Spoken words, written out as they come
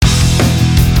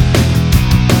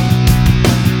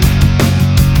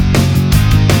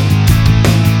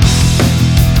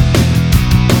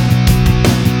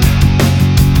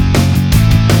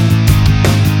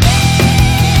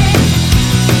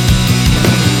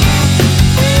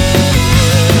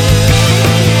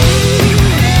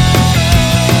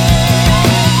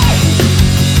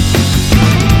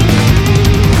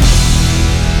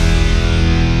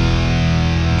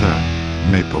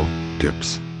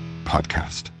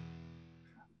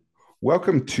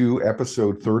Welcome to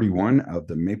episode 31 of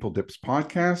the Maple Dips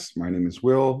podcast. My name is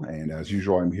Will, and as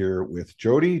usual, I'm here with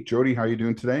Jody. Jody, how are you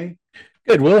doing today?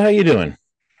 Good, Will. How you doing?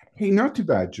 Hey, not too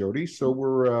bad, Jody. So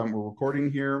we're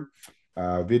recording here,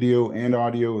 video and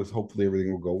audio. Is hopefully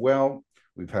everything will go well.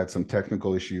 We've had some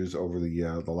technical issues over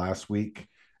the last week,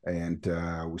 and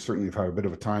we certainly have had a bit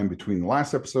of a time between the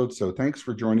last episode. So thanks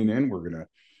for joining in. We're gonna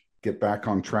get back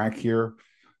on track here.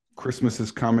 Christmas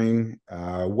is coming.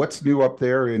 What's new up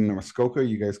there in Muskoka?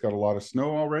 You guys got a lot of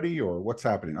snow already, or what's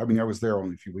happening? I mean, I was there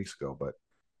only a few weeks ago, but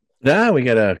Nah, we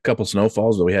got a couple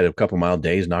snowfalls, but we had a couple mild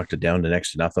days, knocked it down to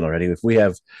next to nothing already. If we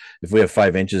have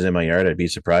 5 inches in my yard, I'd be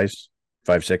surprised.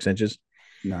 5, 6 inches.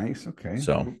 nice. Okay.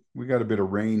 So We got a bit of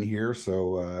rain here,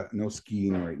 so no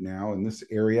skiing right now in this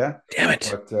area. damn it.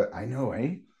 But I know,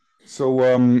 eh? So,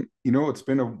 it's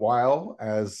been a while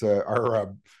as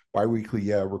our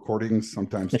biweekly recordings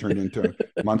sometimes turned into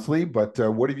monthly. But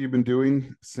what have you been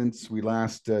doing since we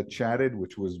last chatted,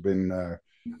 which was been,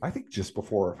 I think, just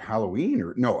before Halloween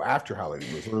or no, after Halloween.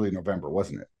 It was early November,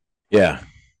 wasn't it? Yeah.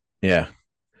 Yeah.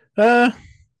 Uh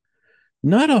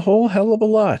Not a whole hell of a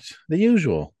lot. The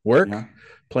usual. Work, Yeah,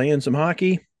 playing some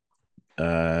hockey,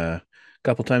 a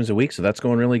couple times a week. So that's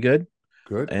going really good.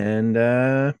 good.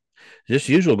 And just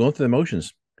usual going through the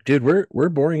motions. Dude, we're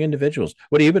boring individuals.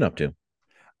 What have you been up to?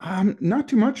 Not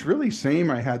too much, really. Same.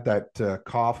 I had that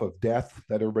cough of death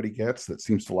that everybody gets that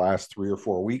seems to last 3 or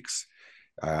 4 weeks.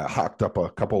 Hocked up a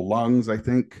couple lungs, I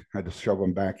think. Had to shove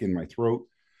them back in my throat.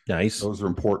 Nice. Those are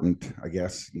important, I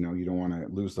guess. You don't want to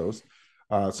lose those.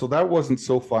 So that wasn't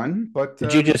so fun, but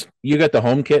You got the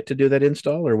home kit to do that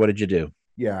install, or what did you do?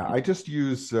 yeah, I just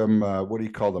use some, what do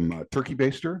you call them? Turkey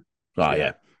baster. Oh Yeah,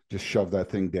 yeah. just shove that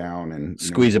thing down and,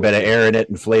 Squeeze a bit of air in it,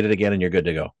 inflate it again, and you're good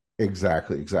to go.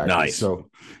 exactly. Nice. So,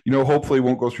 hopefully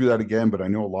won't go through that again, but I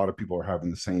know a lot of people are having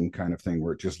the same kind of thing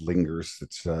where it just lingers.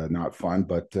 It's not fun,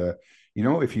 but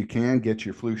if you can get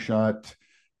your flu shot,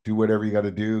 do whatever you got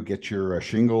to do, get your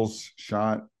shingles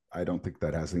shot. I don't think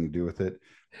that has anything to do with it,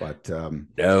 but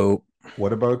No.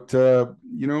 what about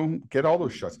get all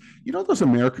those shots? Those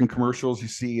American commercials you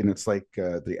see, and it's like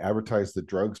they advertise the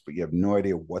drugs, but you have no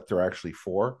idea what they're actually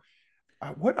for.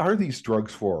 What are these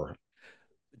drugs for?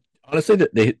 Honestly,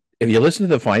 they if you listen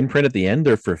to the fine print at the end,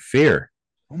 they're for fear.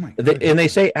 Oh my And they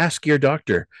goodness. say ask your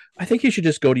doctor. I think you should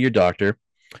just go to your doctor,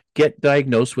 get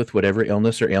diagnosed with whatever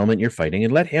illness or ailment you're fighting,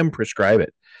 and let him prescribe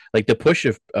it. Like the push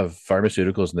of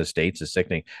pharmaceuticals in the States is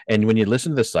sickening. And when you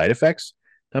listen to the side effects,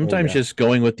 Oh sometimes yeah. just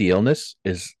going with the illness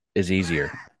is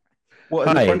easier. Well,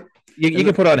 and the Hi. fun You and can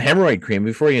the put on hemorrhoid cream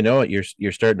before you know it.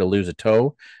 You're starting to lose a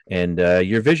toe, and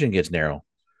your vision gets narrow.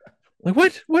 Like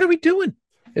what? What are we doing?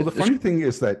 well, the It, funny thing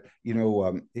is that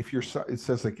if it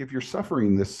says like if you're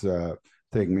suffering this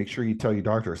thing, make sure you tell your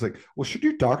doctor. It's like, well, should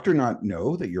your doctor not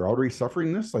know that you're already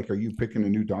suffering this? Like, are you picking a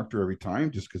new doctor every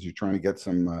time just because you're trying to get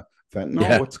some fentanyl?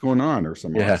 yeah, What's going on, or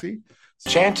some yeah. oxy?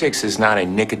 Chantix is not a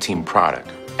nicotine product.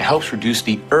 It helps reduce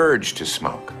the urge to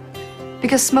smoke.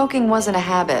 Because smoking wasn't a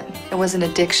habit, it was an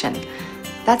addiction.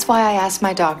 That's why I asked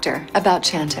my doctor about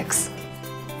Chantix.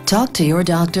 Talk to your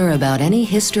doctor about any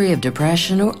history of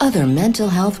depression or other mental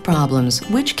health problems,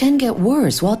 which can get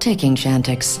worse while taking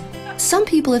Chantix. Some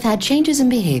people have had changes in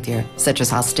behavior, such as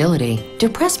hostility,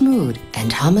 depressed mood,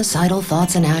 and homicidal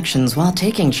thoughts and actions while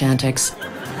taking Chantix.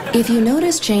 If you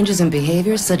notice changes in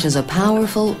behavior, such as a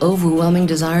powerful, overwhelming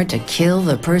desire to kill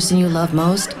the person you love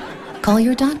most, call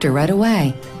your doctor right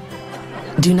away.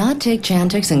 Do not take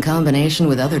Chantix in combination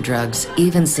with other drugs,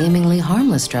 even seemingly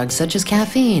harmless drugs such as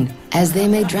caffeine, as they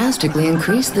may drastically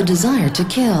increase the desire to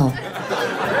kill.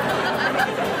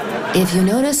 If you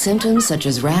notice symptoms such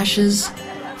as rashes,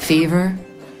 fever,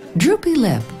 droopy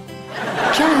lip,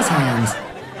 jazz hands,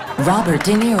 Robert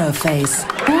De Niro face,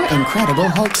 or incredible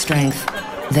Hulk strength,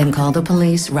 then call the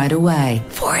police right away,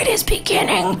 for it is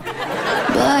beginning.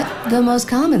 But the most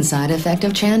common side effect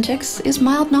of Chantix is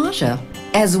mild nausea,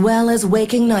 as well as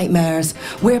waking nightmares,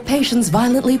 where patients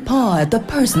violently paw at the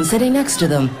person sitting next to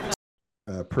them.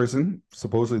 Prison.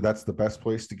 Supposedly, that's the best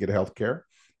place to get health care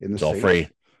in the It's all states. free.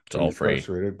 It's For all free.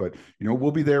 incarcerated, but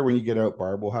we'll be there when you get out,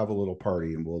 Barb. We'll have a little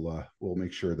party, and we'll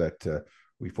make sure that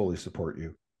we fully support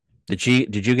you. Did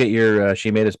you get your?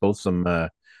 She made us both some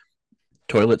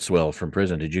toilet swill from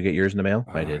prison. Did you get yours in the mail?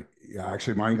 I did. Yeah,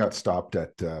 actually, mine got stopped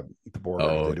at the border.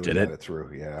 Oh, They didn't did let it? it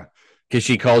through. Yeah. Because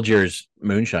she called yours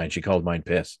moonshine. She called mine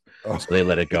piss. Oh, So they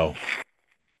let it go.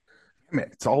 man,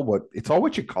 it's all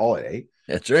what you call it, eh?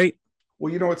 That's right.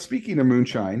 Well, you know what? Speaking of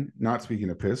moonshine, not speaking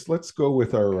of piss, let's go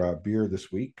with our beer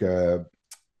this week. You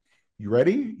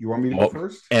ready? You want me to go Oh,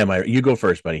 first? am I? You go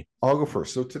first, buddy. I'll go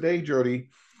first. So today, Jody,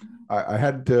 I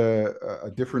had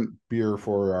a different beer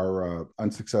for our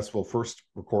unsuccessful first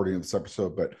recording of this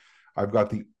episode, but I've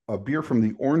got a beer from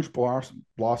the Orange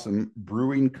Blossom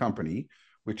Brewing Company,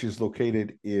 which is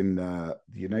located in the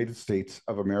United States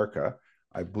of America.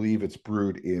 I believe it's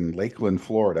brewed in Lakeland,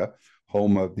 Florida,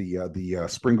 home of the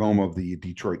spring home of the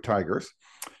Detroit Tigers.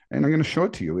 And I'm going to show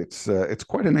it to you. It's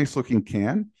quite a nice looking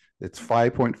can. It's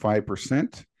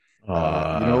 5.5%.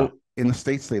 In the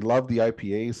States, they love the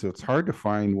IPAs, so it's hard to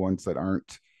find ones that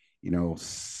aren't, 6%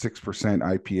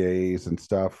 IPAs and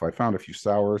stuff. I found a few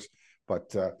sours,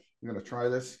 but I'm going to try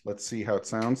this. Let's see how it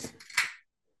sounds.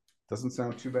 Doesn't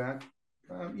sound too bad.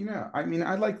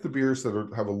 I like the beers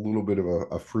that have a little bit of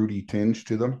a fruity tinge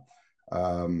to them.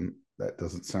 That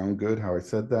doesn't sound good how I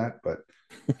said that, but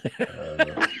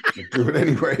I do it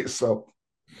anyway. So,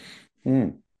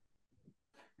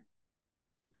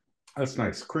 that's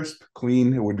nice, crisp,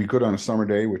 clean. It would be good on a summer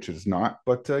day, which is not.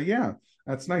 But yeah,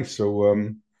 that's nice.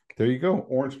 So there you go,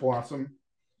 Orange Blossom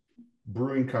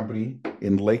Brewing Company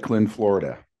in Lakeland,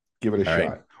 Florida. Give it a shot.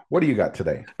 Right. What do you got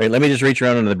today? All right, let me just reach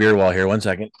around into the beer wall here. 1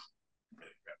 second.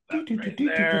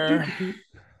 Right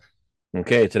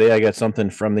okay, today I got something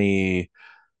from the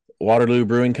Waterloo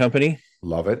Brewing Company.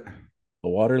 Love it. The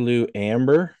Waterloo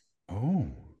Amber. Oh,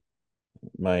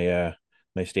 my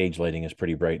stage lighting is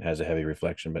pretty bright and has a heavy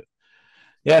reflection, but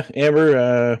yeah,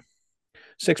 Amber,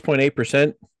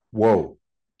 6.8%. Whoa.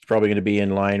 It's probably going to be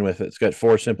in line with, it's got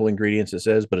 4 simple ingredients, it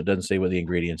says, but it doesn't say what the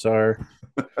ingredients are.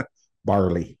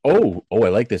 Barley. Oh, I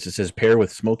like this. It says pair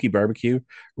with smoky barbecue,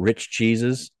 rich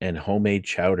cheeses, and homemade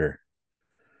chowder.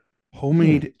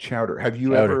 Homemade chowder. Have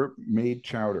you ever made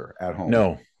chowder at home?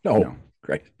 No.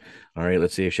 Great. All right,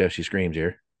 let's see if Chef She Screams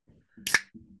here.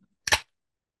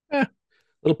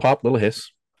 Little pop, little hiss.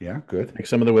 Yeah, good. Like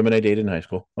some of the women I dated in high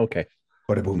school. Okay.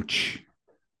 Bada boom.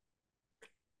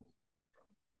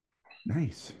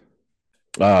 Nice.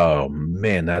 Oh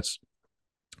man, that's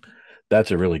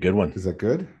a really good one. Is that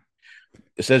good?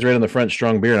 It says right on the front,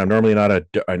 strong beer, and I'm normally not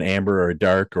an amber or a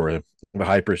dark or a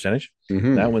high percentage.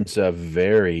 Mm-hmm. That one's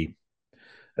very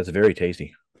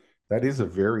tasty. That is a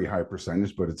very high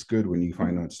percentage, but it's good when you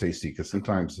find out it's tasty, because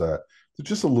sometimes it's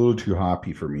just a little too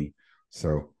hoppy for me.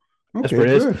 So okay, that's what it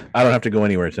is. I don't have to go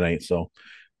anywhere tonight, so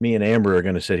me and Amber are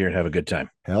going to sit here and have a good time.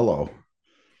 Hello.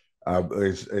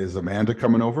 Is Amanda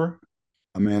coming over?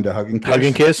 Amanda Hug and Kiss? Hug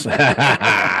and Kiss?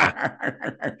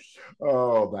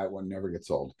 Oh, that one never gets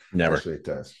old. Never. Actually, it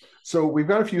does. So we've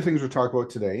got a few things to talk about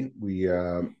today.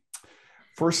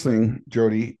 First thing,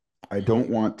 Jody, I don't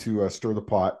want to stir the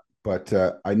pot, but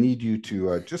I need you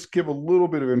to just give a little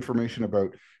bit of information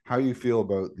about how you feel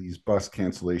about these bus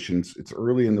cancellations. It's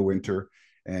early in the winter,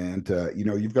 and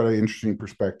you've got an interesting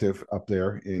perspective up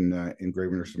there in Great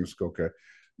Winter, Muskoka.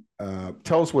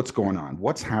 Tell us what's going on.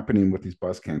 What's happening with these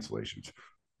bus cancellations,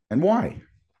 and why?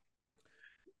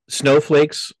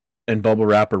 Snowflakes and bubble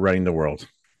wrap are running the world.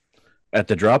 At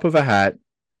the drop of a hat,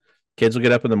 kids will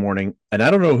get up in the morning, and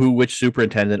I don't know which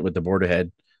superintendent with the board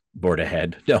ahead.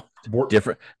 No,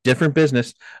 different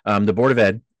business. The Board of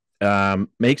Ed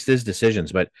makes these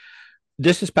decisions, but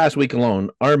this past week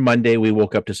alone, our Monday, we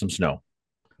woke up to some snow,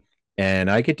 and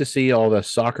I get to see all the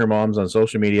soccer moms on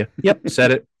social media. Yep,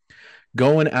 said it.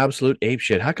 Going absolute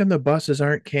apeshit. How come the buses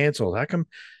aren't canceled? How come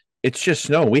it's just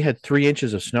snow? We had 3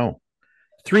 inches of snow.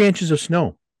 3 inches of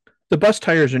snow. The bus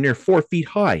tires are near 4 feet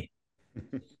high.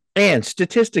 And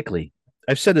statistically,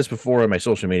 I've said this before on my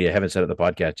social media. I haven't said it on the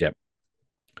podcast yet.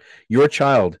 Your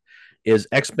child is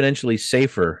exponentially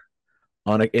safer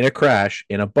in a crash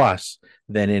in a bus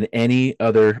than in any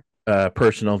other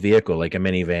personal vehicle, like a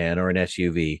minivan or an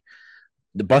SUV.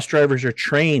 The bus drivers are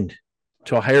trained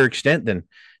to a higher extent than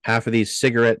half of these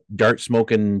cigarette, dart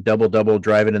smoking, double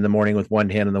driving in the morning with one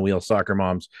hand on the wheel soccer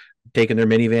moms taking their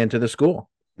minivan to the school.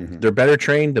 Mm-hmm. They're better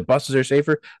trained. The buses are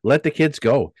safer. Let the kids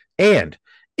go. And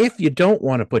if you don't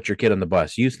want to put your kid on the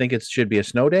bus, you think it should be a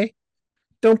snow day,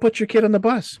 don't put your kid on the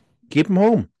bus. Keep him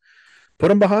home. Put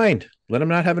him behind. Let him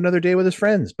not have another day with his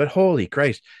friends. But holy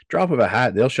Christ, drop of a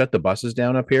hat, they'll shut the buses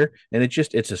down up here. And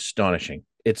it's astonishing.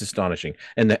 It's astonishing.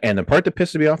 And the part that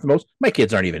pisses me off the most, my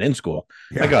kids aren't even in school.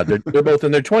 Yeah. My God, they're both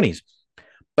in their 20s.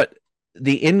 But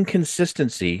the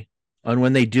inconsistency on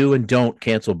when they do and don't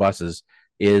cancel buses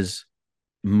is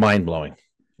mind-blowing.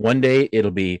 One day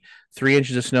it'll be 3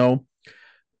 inches of snow.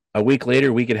 A week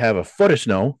later, we could have a foot of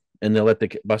snow, and they'll let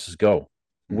the buses go.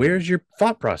 Where's your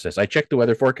thought process? I check the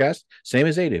weather forecast, same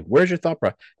as they do. Where's your thought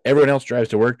process? Everyone else drives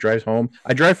to work, drives home.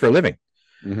 I drive for a living.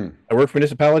 Mm-hmm. I work for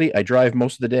municipality. I drive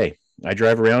most of the day. I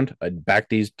drive around, I back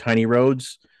these tiny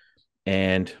roads,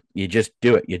 and you just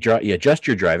do it. You adjust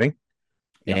your driving,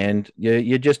 and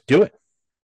you just do it.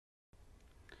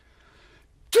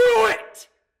 do it!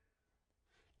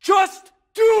 Just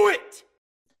do it!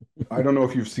 I don't know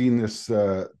if you've seen this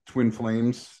Twin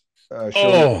Flames show.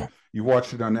 Oh, You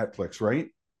watched it on Netflix, right?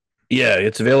 yeah,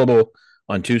 it's available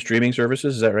on 2 streaming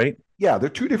services. Is that right? Yeah, they're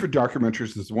 2 different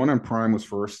documentaries. This one on Prime was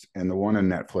first, and the one on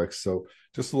Netflix. So,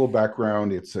 just a little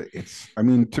background. I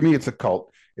mean, to me, it's a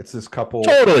cult. It's this couple,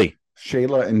 Totally.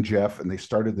 Shayla and Jeff, and they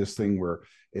started this thing where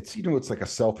it's like a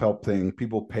self-help thing.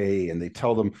 People pay and they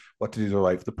tell them what to do in their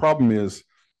life. The problem is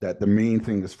that the main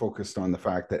thing is focused on the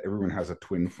fact that everyone has a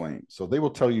twin flame. So they will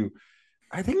tell you,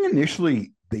 I think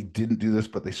initially they didn't do this,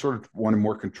 but they sort of wanted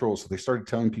more control. So they started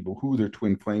telling people who their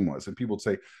twin flame was. And people would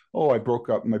say, oh, I broke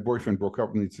up. My boyfriend broke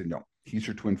up. And they'd say, no, he's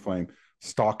your twin flame.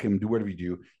 Stalk him, do whatever you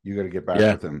do. You got to get back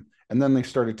with him. And then they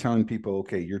started telling people,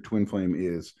 okay, your twin flame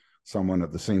is someone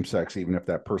of the same sex, even if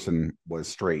that person was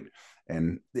straight.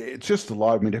 And it's just a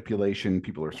lot of manipulation.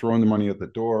 People are throwing the money out the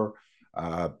door.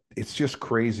 It's just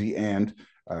crazy. And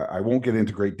I won't get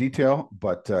into great detail,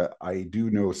 but I do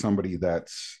know somebody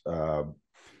that's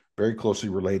very closely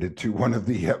related to one of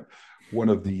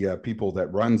the people that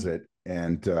runs it,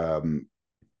 and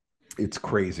it's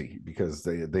crazy because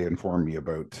they informed me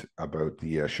about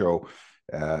the show,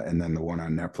 and then the one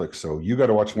on Netflix. So you got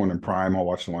to watch the one on Prime. I'll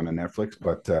watch the one on Netflix.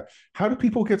 But how do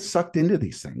people get sucked into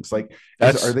these things? Like,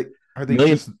 are they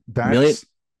just that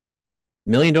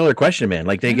million dollar question, man?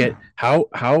 Like they get how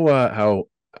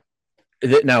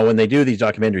now when they do these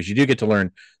documentaries, you do get to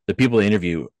learn the people they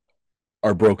interview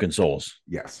are broken souls.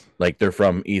 Yes. Like they're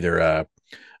from either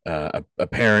a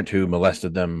parent who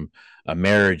molested them, a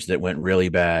marriage that went really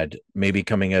bad, maybe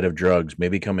coming out of drugs,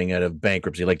 maybe coming out of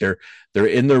bankruptcy. Like they're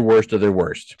in their worst of their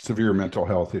worst. Severe mental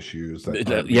health issues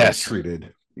that yes,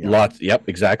 treated. Yeah. Lots. Yep,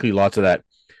 exactly. Lots of that.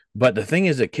 But the thing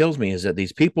is that kills me is that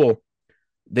these people,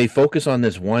 they focus on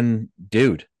this one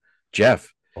dude,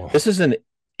 Jeff. Oh. This is an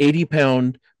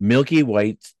 80-pound, milky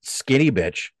white, skinny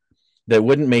bitch that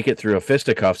wouldn't make it through a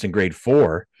fisticuffs in grade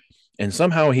 4. And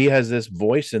somehow he has this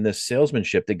voice and this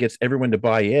salesmanship that gets everyone to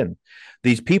buy in.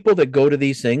 These people that go to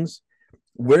these things,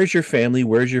 where's your family?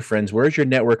 Where's your friends? Where's your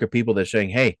network of people that are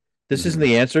saying, hey, this isn't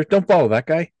the answer. Don't follow that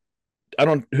guy. I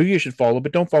don't who you should follow,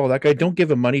 but don't follow that guy. Don't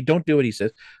give him money. Don't do what he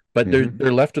says. But they're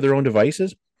left to their own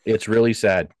devices. It's really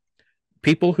sad.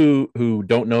 People who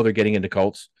don't know they're getting into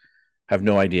cults have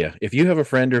no idea. If you have a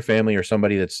friend or family or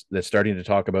somebody that's starting to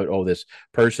talk about, oh, this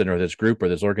person or this group or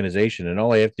this organization, and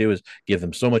all I have to do is give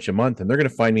them so much a month and they're going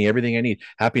to find me everything I need,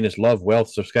 happiness, love, wealth,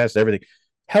 success, everything.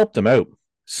 Help them out.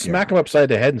 Smack them upside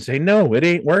the head and say, no, it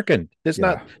ain't working.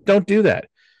 Don't do that.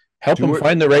 Help them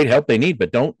find the right help they need,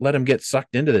 but don't let them get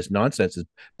sucked into this nonsense. This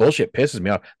bullshit pisses me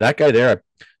off. That guy there,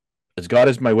 as God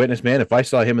is my witness, man, if I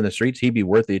saw him in the streets, he'd be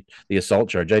worth the assault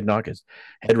charge. I'd knock his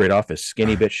head right off his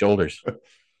skinny bitch shoulders.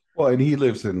 Well, and he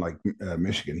lives in like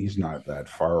Michigan. He's not that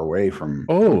far away from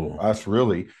us,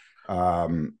 really.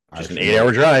 Just an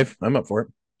 8-hour drive. I'm up for it.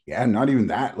 Yeah, not even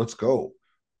that. Let's go.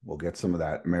 We'll get some of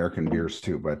that American beers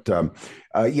too. But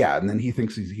yeah, and then he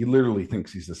literally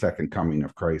thinks he's the second coming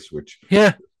of Christ, which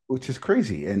is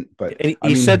crazy. And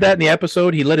he said that in the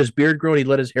episode. He let his beard grow and he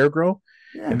let his hair grow.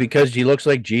 Yeah. And because he looks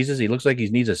like Jesus, he looks like he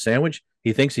needs a sandwich.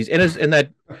 He thinks he's in that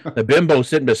the bimbo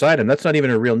sitting beside him. That's not even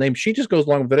her real name. She just goes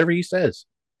along with whatever he says.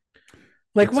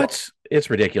 Like it's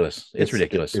ridiculous. It's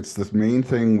ridiculous. It's the main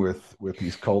thing with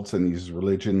these cults and these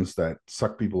religions that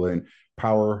suck people in: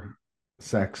 power,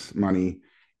 sex, money.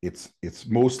 It's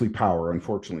mostly power,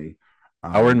 unfortunately.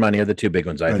 Power and money are the two big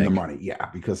ones, I think. And the money, yeah,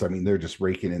 because I mean they're just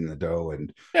raking in the dough,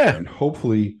 and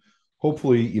hopefully,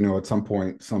 at some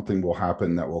point something will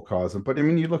happen that will cause them. But I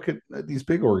mean, you look at these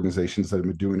big organizations that have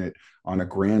been doing it on a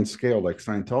grand scale, like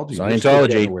Scientology.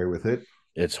 Scientology, away with it.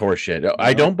 It's horseshit.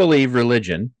 I don't believe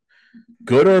religion,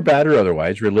 good or bad or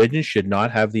otherwise, religion should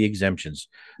not have the exemptions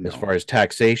as far as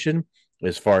taxation,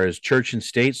 as far as church and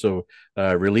state. So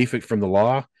relief from the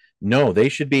law. No, they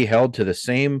should be held to the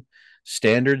same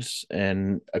standards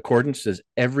and accordance as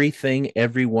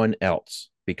everyone else,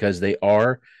 because they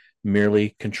are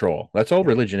merely control. That's all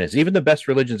religion is. Even the best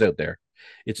religions out there,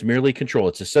 it's merely control.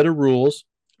 It's a set of rules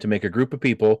to make a group of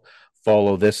people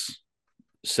follow this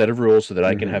set of rules so that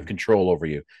I can have control over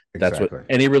you. That's what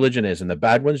any religion is, and the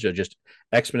bad ones are just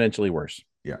exponentially worse.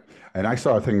 Yeah, and I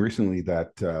saw a thing recently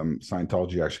that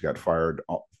Scientology actually got fired.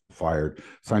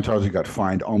 Scientology got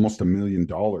fined almost $1 million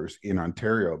in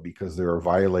Ontario because they were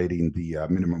violating the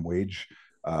minimum wage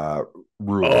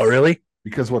rules. Oh, really?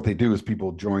 Because what they do is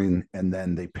people join and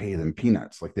then they pay them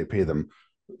peanuts, like they pay them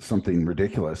something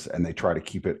ridiculous, and they try to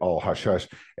keep it all hush hush.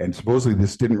 And supposedly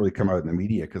this didn't really come out in the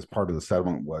media because part of the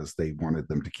settlement was they wanted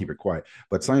them to keep it quiet.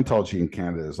 But Scientology in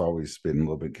Canada has always been a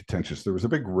little bit contentious. There was a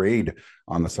big raid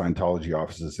on the Scientology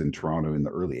offices in Toronto in the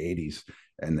early 80s,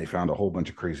 and they found a whole bunch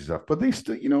of crazy stuff. But they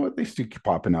still, you know what, they still keep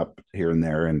popping up here and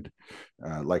there, and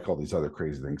like all these other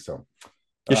crazy things. So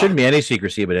there shouldn't be any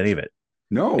secrecy about any of it.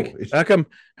 no, Like, how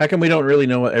come we don't really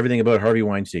know everything about Harvey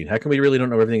Weinstein? How come we really don't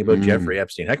know everything about Jeffrey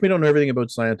Epstein? How come we don't know everything about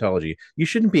Scientology? You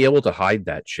shouldn't be able to hide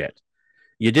that shit.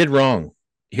 You did wrong.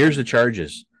 Here's the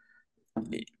charges.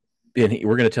 And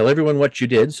we're going to tell everyone what you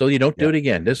did so you don't do it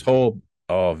again. This whole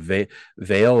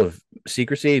veil of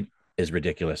secrecy is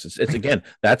ridiculous. It's again,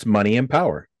 that's money and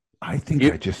power. I think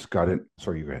I just got it.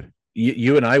 Sorry, you read.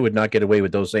 You and I would not get away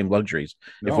with those same luxuries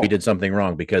if we did something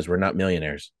wrong because we're not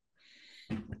millionaires.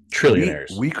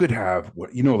 Trillionaires. We could have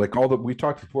what, you know, like all the, we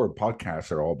talked before,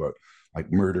 podcasts are all about like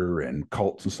murder and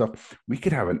cults and stuff. We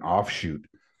could have an offshoot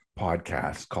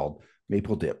podcast called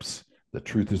Maple Dips. The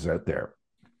Truth Is Out There.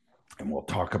 And we'll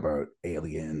talk about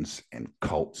aliens and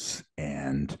cults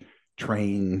and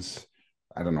trains.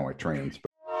 I don't know why trains,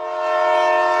 but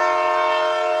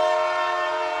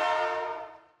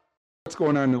what's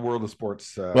going on in the world of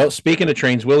sports? Well, speaking of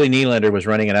trains, Willie Nylander was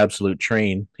running an absolute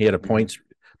train. He had a point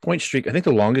streak, I think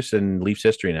the longest in Leafs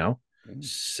history now.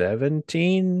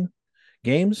 17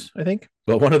 games, I think.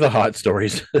 But one of the hot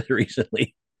stories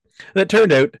recently that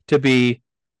turned out to be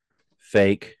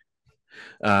fake.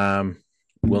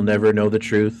 We'll never know the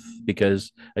truth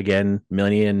because, again,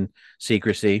 million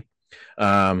secrecy.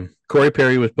 Corey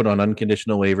Perry was put on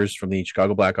unconditional waivers from the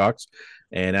Chicago Blackhawks,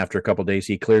 and after a couple of days,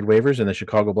 he cleared waivers, and the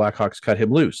Chicago Blackhawks cut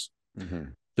him loose. Mm-hmm.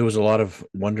 There was a lot of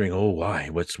wondering, why?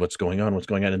 What's going on? What's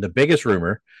going on? And the biggest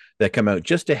rumor that came out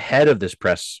just ahead of this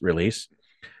press release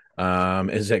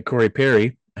is that Corey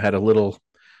Perry had a little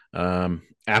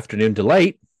afternoon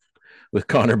delight with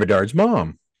Connor Bedard's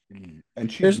mom.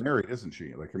 And she's married, isn't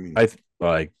she? Like, I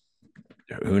mean,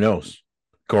 who knows?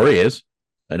 Corey is.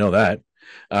 I know that.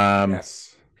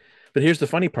 Yes. But here's the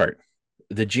funny part.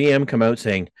 The GM come out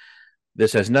saying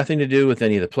this has nothing to do with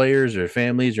any of the players or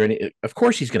families or any. Of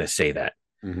course he's going to say that.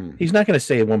 Mm-hmm. He's not going to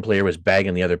say one player was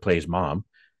bagging the other player's mom.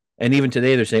 And even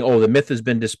today they're saying, the myth has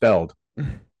been dispelled.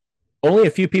 Only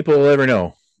a few people will ever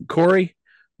know. Corey,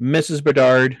 Mrs.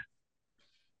 Bedard,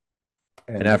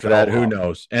 and after that, who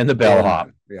knows? And the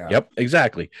bellhop. Yeah. Yep,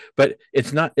 exactly. But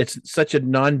it's such a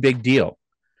non-big deal.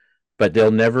 But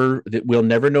we'll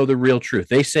never know the real truth.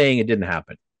 They saying it didn't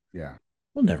happen. Yeah.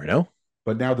 We'll never know.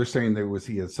 But now they're saying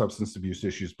he had substance abuse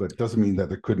issues, but it doesn't mean that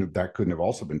that couldn't have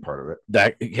also been part of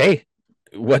it. Hey,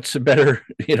 what's a better,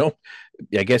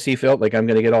 I guess he felt like I'm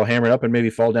going to get all hammered up and maybe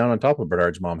fall down on top of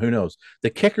Bedard's mom. Who knows? The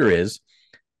kicker is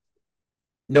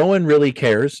no one really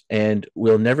cares and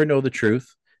we'll never know the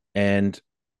truth. But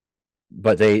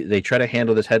they try to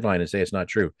handle this headline and say it's not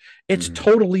true. It's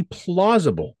totally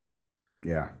plausible.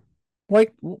 Yeah.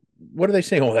 Like, what are they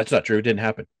saying? That's not true. It didn't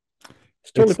happen.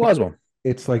 It's totally plausible.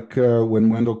 It's like when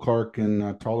Wendell Clark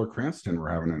and Tyler Cranston were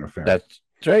having an affair. That's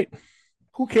right.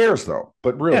 Who cares, though?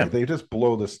 But really, they just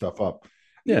blow this stuff up.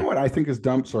 You know what I think is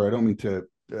dumb? Sorry, I don't mean to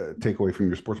take away from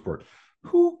your sports report.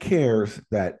 Who cares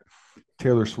that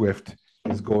Taylor Swift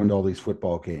is going to all these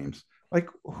football games? Like,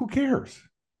 who cares?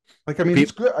 Like, I mean,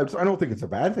 it's good. I don't think it's a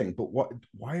bad thing, but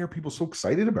why are people so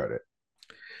excited about it?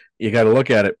 You got to look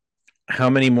at it. How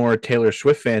many more Taylor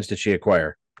Swift fans did she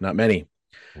acquire? Not many.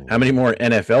 How many more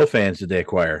NFL fans did they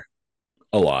acquire?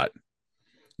 A lot.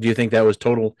 Do you think that was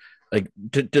total? Like,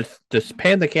 to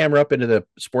pan the camera up into the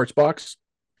sports box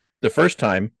the first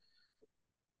time,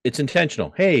 it's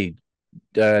intentional. Hey,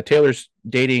 Taylor's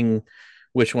dating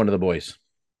which one of the boys?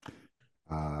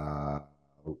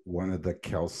 One of the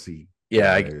Kelsey.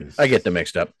 Yeah, I get them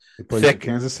mixed up. Thick,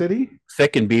 Kansas City?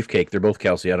 Thick and Beefcake. They're both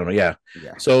Kelsey. I don't know. Yeah.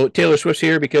 So Taylor Swift's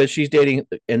here because she's dating.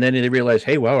 And then they realize,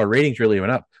 hey, wow, our ratings really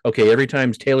went up. Okay, every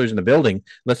time Taylor's in the building,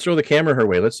 let's throw the camera her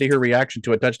way. Let's see her reaction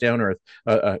to a touchdown or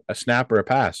a snap or a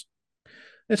pass.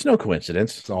 It's no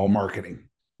coincidence. It's all marketing.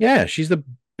 Yeah, she's the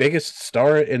biggest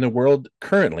star in the world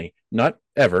currently. Not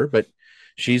ever, but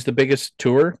she's the biggest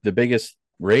tour, the biggest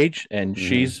rage, and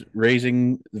she's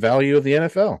raising the value of the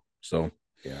NFL. So,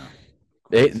 yeah.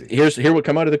 Here what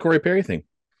come out of the Corey Perry thing.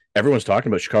 Everyone's talking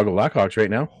about Chicago Blackhawks right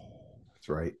now. That's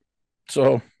right.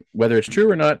 So whether it's true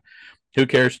or not, who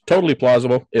cares? Totally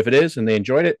plausible. If it is and they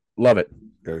enjoyed it, love it.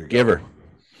 Give her.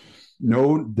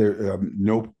 No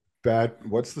bad.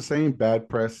 What's the saying? Bad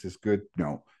press is good.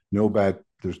 No bad.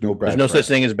 There's no bad. There's no such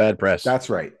thing as bad press. That's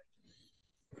right.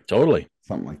 Totally.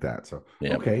 Something like that. So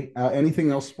okay.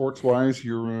 Anything else sports wise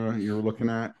you're looking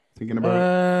at, thinking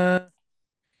about?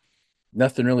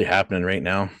 Nothing really happening right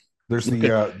now. There's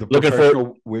the looking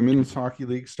professional women's hockey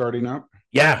league starting up.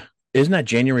 Yeah, isn't that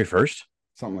January 1st?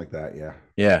 Something like that, yeah.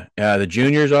 Yeah. The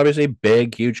juniors, obviously,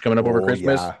 big, huge, coming up over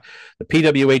Christmas. Yeah. The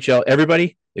PWHL,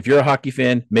 everybody, if you're a hockey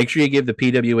fan, make sure you give the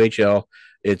PWHL.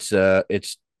 It's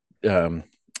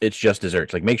just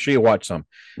desserts. Like, make sure you watch some.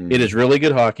 It is really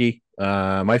good hockey.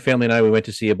 My family and I, we went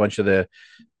to see a bunch of the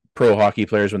pro hockey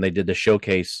players when they did the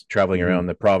showcase traveling around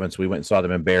the province. We went and saw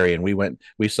them in Barrie, and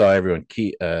we saw everyone,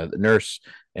 the Nurse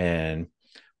and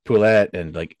Poulette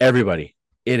and like everybody.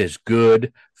 It is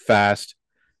good, fast,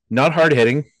 not hard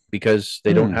hitting because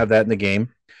they don't have that in the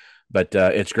game, but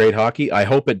it's great hockey. I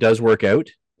hope it does work out.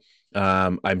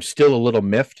 I'm still a little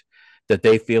miffed that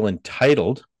they feel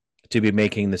entitled to be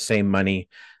making the same money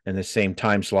and the same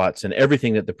time slots and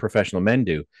everything that the professional men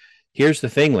do. Here's the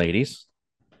thing, ladies.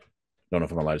 Don't know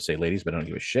if I'm allowed to say ladies, but I don't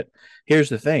give a shit. Here's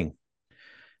the thing.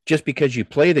 Just because you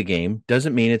play the game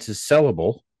doesn't mean it's as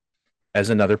sellable as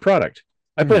another product.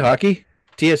 I play hockey.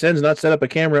 TSN's not set up a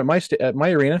camera at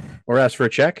my arena or ask for a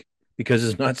check because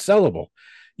it's not sellable.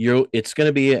 It's going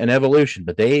to be an evolution,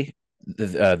 but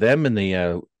them and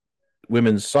the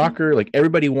women's soccer, like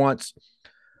everybody wants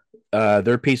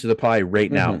their piece of the pie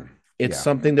right now. It's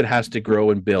something that has to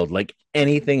grow and build like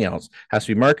anything else. Has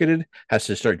to be marketed, has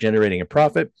to start generating a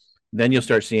profit. Then you'll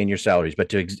start seeing your salaries. But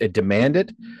to demand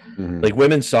it, like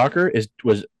women's soccer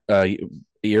was a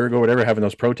year ago, whatever, having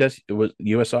those protests, it was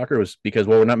U.S. soccer was because,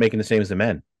 well, we're not making the same as the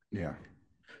men. Yeah.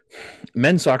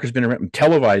 Men's soccer's been around,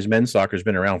 televised men's soccer's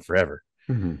been around forever.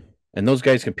 And those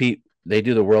guys compete. They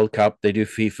do the World Cup, they do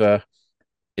FIFA.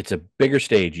 It's a bigger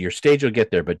stage. Your stage will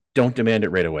get there, but don't demand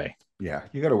it right away. Yeah,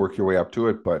 you got to work your way up to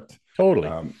it, but totally.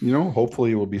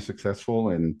 Hopefully it will be successful.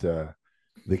 And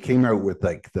they came out with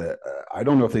like I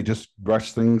don't know if they just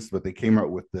rushed things, but they came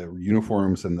out with the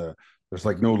uniforms and there's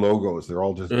like no logos. They're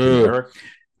all just generic.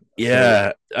 Yeah.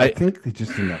 So I think they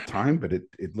just didn't have time, but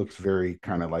it looks very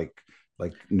kind of like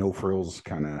no frills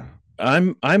kind of.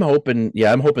 I'm hoping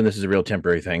this is a real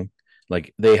temporary thing.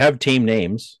 Like they have team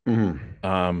names.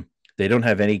 They don't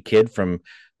have any kid from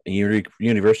a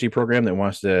university program that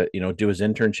wants to, do his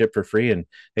internship for free. And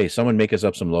hey, someone make us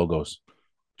up some logos.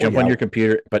 Jump on your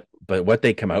computer. But what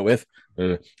they come out with,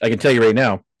 I can tell you right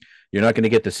now, you're not going to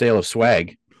get the sale of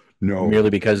swag. No, merely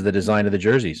because of the design of the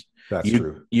jerseys. That's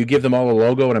true. You give them all a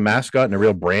logo and a mascot and a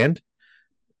real brand,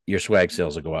 your swag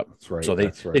sales will go up. That's right. So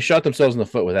they shot themselves in the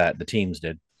foot with that. The teams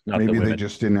did. Maybe they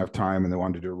just didn't have time and they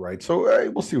wanted to do it right. So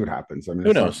we'll see what happens. I mean,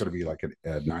 it's not going to be like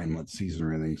a 9-month season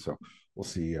or anything. So we'll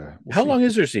see. How long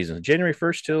is their season? January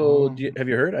 1st till? Have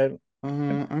you heard?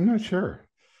 I'm not sure.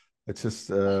 It's just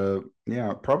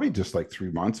probably just like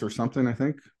 3 months or something. I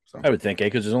think. So. I would think,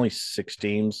 because there's only 6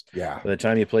 teams. Yeah. By the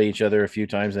time you play each other a few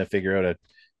times and figure out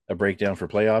a breakdown for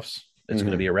playoffs, it's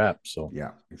going to be a wrap. So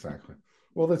yeah, exactly.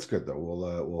 Well, that's good though.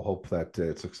 We'll hope that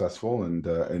it's successful, and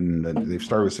they've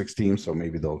started with 6 teams, so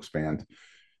maybe they'll expand.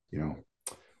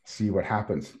 See what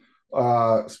happens.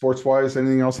 Sports wise,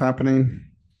 anything else happening?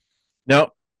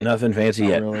 No, nothing fancy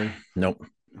yet. Really? Nope.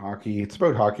 Hockey. It's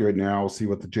about hockey right now. We'll see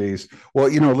what the Jays. Well,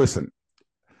 listen,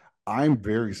 I'm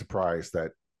very surprised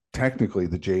that technically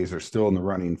the Jays are still in the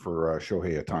running for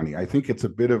Shohei Ohtani. I think it's a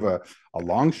bit of a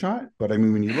long shot, but I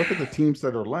mean, when you look at the teams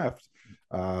that are left,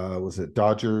 was it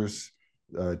Dodgers,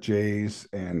 Jays,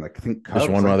 and I think Cubs? There's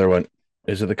one other one.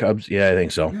 Is it the Cubs? Yeah, I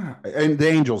think so. Yeah, and the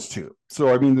Angels too.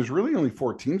 So I mean, there's really only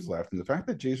 4 teams left, and the fact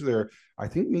that Jays are there, I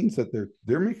think, means that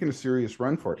they're making a serious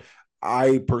run for it.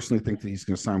 I personally think that he's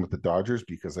going to sign with the Dodgers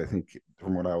because I think,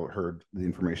 from what I heard, the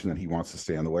information that he wants to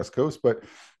stay on the West Coast. But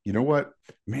you know what,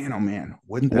 man, oh man,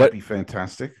 wouldn't that be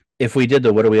fantastic? If we did,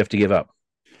 though, what do we have to give up?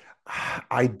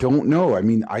 I don't know. I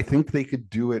mean, I think they could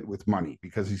do it with money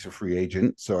because he's a free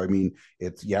agent. So I mean,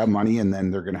 it's money, and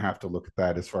then they're going to have to look at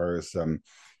that as far as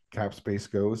cap space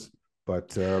goes. But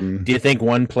do you think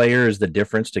one player is the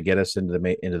difference to get us into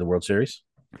the World Series?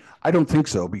 I don't think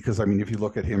so, because I mean, if you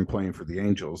look at him playing for the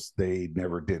Angels, they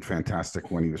never did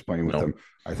fantastic when he was playing with them.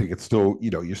 I think it's still,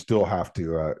 you still have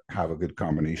to have a good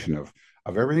combination of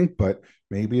everything, but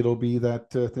maybe it'll be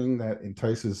that thing that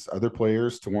entices other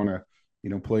players to want to,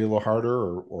 play a little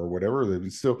harder or whatever.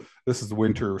 This is the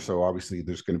winter, so obviously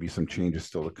there's going to be some changes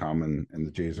still to come, and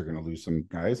the Jays are going to lose some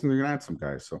guys and they're going to add some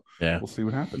guys. So yeah, we'll see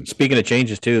what happens. Speaking of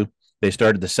changes too, they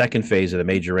started the second phase of the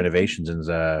major renovations in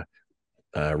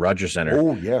Rogers Center.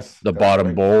 Oh yes, the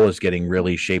bottom bowl is getting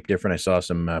really shaped different. I saw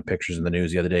some pictures in the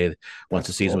news the other day. Once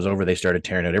the season was over, they started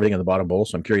tearing out everything on the bottom bowl.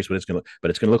 So I'm curious what it's going to,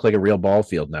 but it's going to look like a real ball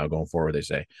field now going forward. They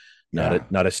say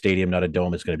not a stadium, not a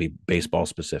dome. It's going to be baseball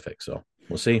specific. So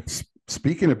we'll see.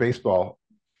 Speaking of baseball,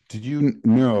 did you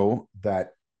know that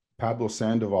Pablo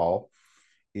Sandoval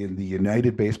in the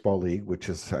United Baseball League, which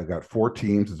has got 4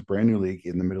 teams. It's a brand new league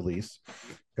in the Middle East.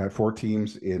 Got 4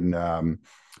 teams in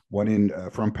one in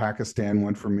from Pakistan,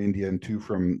 one from India, and 2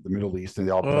 from the Middle East, and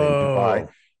they all play in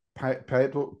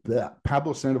Dubai.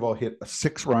 Pablo Sandoval hit a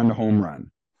 6-run home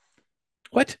run.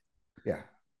 What? Yeah.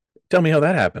 Tell me how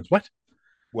that happens. What?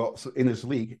 Well, so in his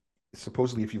league,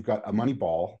 supposedly if you've got a money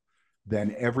ball,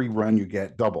 then every run you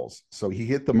get doubles. So he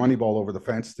hit the money ball over the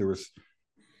fence. There was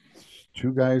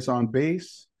 2 guys on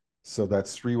base. So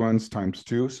that's 3 runs times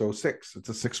 2. So 6. It's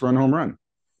a 6-run home run.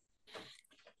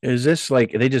 Is this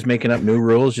like, are they just making up new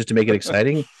rules just to make it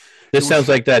exciting? This sounds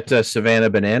like that Savannah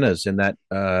Bananas in that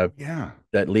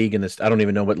that league in this. I don't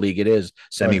even know what league it is.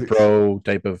 Semi-pro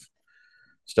type of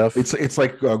stuff. It's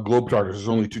like Globetrotters. There's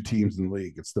only 2 teams in the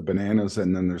league. It's the Bananas,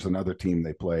 and then there's another team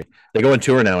they play. They go on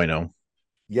tour now, I know.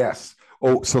 Yes.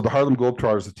 Oh, so the Harlem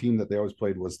Globetrotters, the team that they always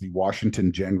played was the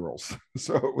Washington Generals.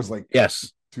 So it was like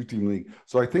 2-team league.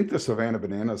 So I think the Savannah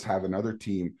Bananas have another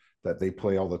team that they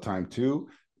play all the time too.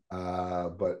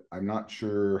 But I'm not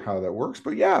sure how that works.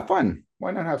 But yeah, fun.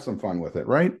 Why not have some fun with it,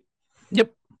 right?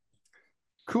 Yep.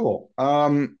 Cool.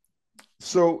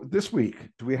 So this week,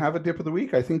 do we have a dip of the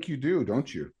week? I think you do,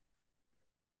 don't you?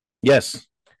 Yes.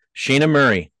 Sheena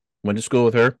Murray. Went to school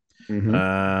with her.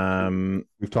 Mm-hmm.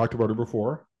 We've talked about her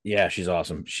before. Yeah, she's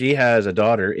awesome. She has a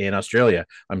daughter in Australia.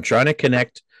 I'm trying to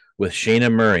connect with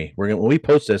Sheena Murray. When we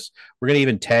post this, we're gonna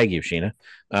even tag you, Sheena.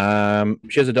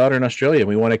 She has a daughter in Australia, and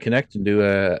we want to connect and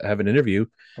have an interview.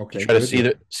 Okay, to try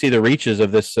to see the reaches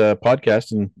of this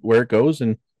podcast and where it goes.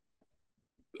 And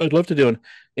I'd love to do an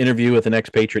interview with an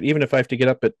expatriate, even if I have to get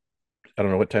up at, I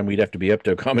don't know what time we'd have to be up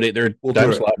to accommodate their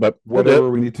time slot, but whatever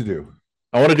we need to do.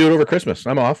 I want to do it over Christmas.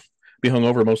 I'm off. Be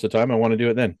hungover most of the time. I want to do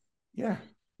it then. Yeah,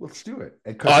 let's do it.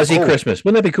 Aussie Christmas.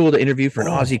 Wouldn't that be cool to interview for an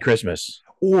Aussie Christmas?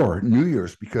 Or New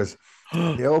Year's, because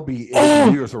they'll be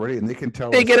New Year's already, and they can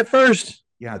tell they get it first.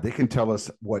 Yeah, they can tell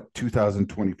us what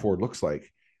 2024 looks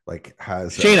like. Like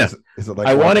has Sheena, is it like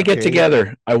I want to get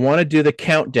together. I want to do the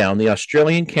countdown, the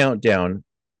Australian countdown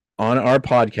on our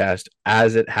podcast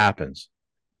as it happens.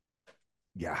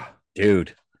 Yeah.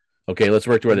 Dude. Okay, let's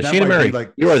work together. Sheena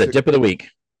Murray, you are the dip of the week.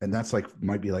 And that's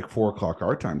might be like 4:00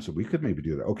 our time. So we could maybe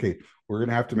do that. Okay, we're going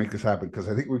to have to make this happen because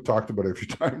I think we've talked about it a few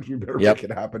times. We better make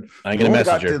it happen. I'm going to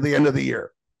message her. To the end of the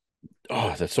year.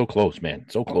 Oh, that's so close, man.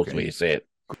 So close to when you say it.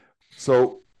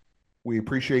 So we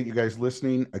appreciate you guys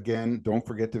listening. Again, don't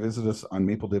forget to visit us on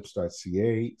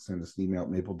mapledips.ca. Send us an email at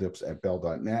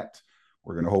mapledips@bell.net.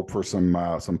 We're going to hope for some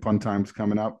fun times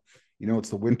coming up. You know, it's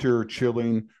the winter,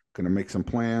 chilling, going to make some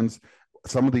plans.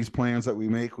 Some of these plans that we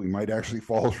make, we might actually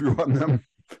follow through on them.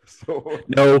 So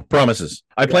no promises.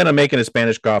 I plan on making a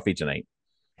Spanish coffee tonight.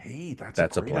 Hey,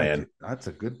 that's a plan. Idea. That's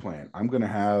a good plan. I'm going to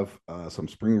have some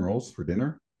spring rolls for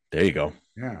dinner. There you go.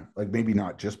 Yeah, like maybe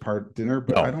not just part dinner,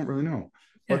 but I don't really know.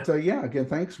 But again,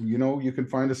 thanks. You know, you can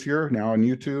find us here now on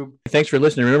YouTube. Thanks for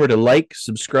listening. Remember to like,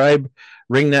 subscribe,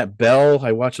 ring that bell.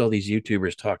 I watch all these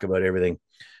YouTubers talk about everything.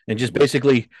 And just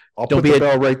basically, I'll put the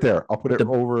bell right there. I'll put it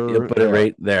over. You'll put it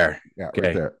right there. Yeah, okay.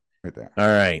 Right there. Right there. All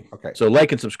right. Okay. So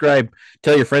like and subscribe.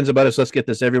 Tell your friends about us. Let's get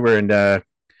this everywhere. And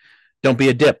don't be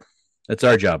a dip. That's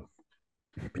our job.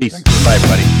 Peace. Thanks. Bye,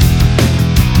 everybody.